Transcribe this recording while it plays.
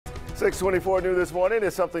624 new this morning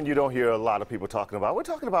is something you don't hear a lot of people talking about. We're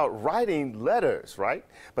talking about writing letters, right?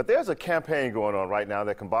 But there's a campaign going on right now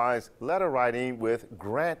that combines letter writing with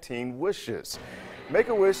granting wishes.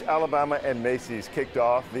 Make-A-Wish Alabama and Macy's kicked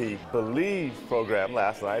off the Believe program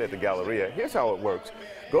last night at the Galleria. Here's how it works.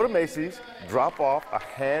 Go to Macy's, drop off a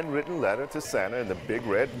handwritten letter to Santa in the big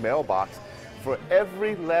red mailbox. For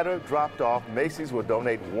every letter dropped off, Macy's will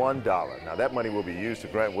donate $1. Now, that money will be used to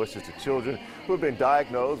grant wishes to children who have been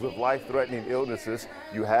diagnosed with life-threatening illnesses.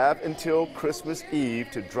 You have until Christmas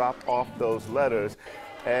Eve to drop off those letters.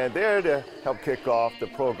 And there to help kick off the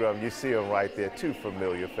program, you see them right there, two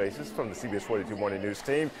familiar faces from the CBS 42 Morning News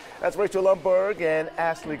team. That's Rachel Lundburg and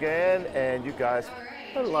Ashley Gann, and you guys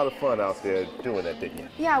had a lot of fun out there doing that, didn't you?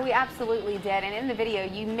 Yeah, we absolutely did. And in the video,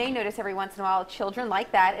 you may notice every once in a while children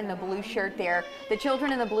like that in the blue shirt there. The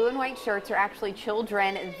children in the blue and white shirts are actually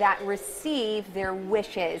children that receive their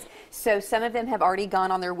wishes. So some of them have already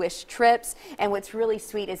gone on their wish trips. And what's really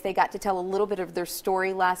sweet is they got to tell a little bit of their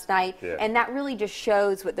story last night. Yeah. And that really just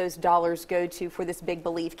shows what those dollars go to for this Big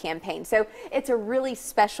Believe campaign. So it's a really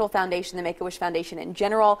special foundation, the Make-A-Wish Foundation in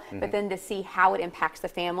general. But then to see how it impacts the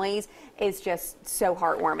families is just so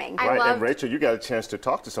heartwarming. Right, and Rachel, you got a chance to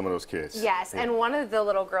talk to some of those kids. Yes, and one of the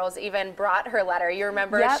little girls even brought her letter. You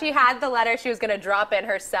remember, she had the letter she was going to drop in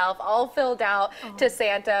herself, all filled out to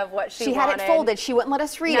Santa of what she wanted. She had it folded. She wouldn't let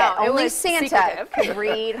us read it. Only Santa could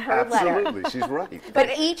read her letter. Absolutely, she's right.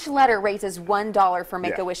 But each letter raises $1 for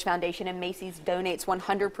Make-A-Wish Foundation, and Macy's donates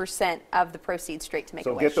 100% of the proceeds straight to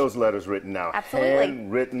Make-A-Wish. So get those letters written now. Absolutely.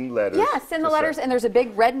 Handwritten letters. Yeah, send the letters, and there's a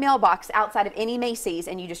big red mailbox outside of any Macy's,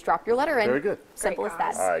 and you just drop your letter in. Very good. Simple as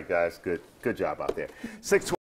that. All right, guys, good job out there. 620.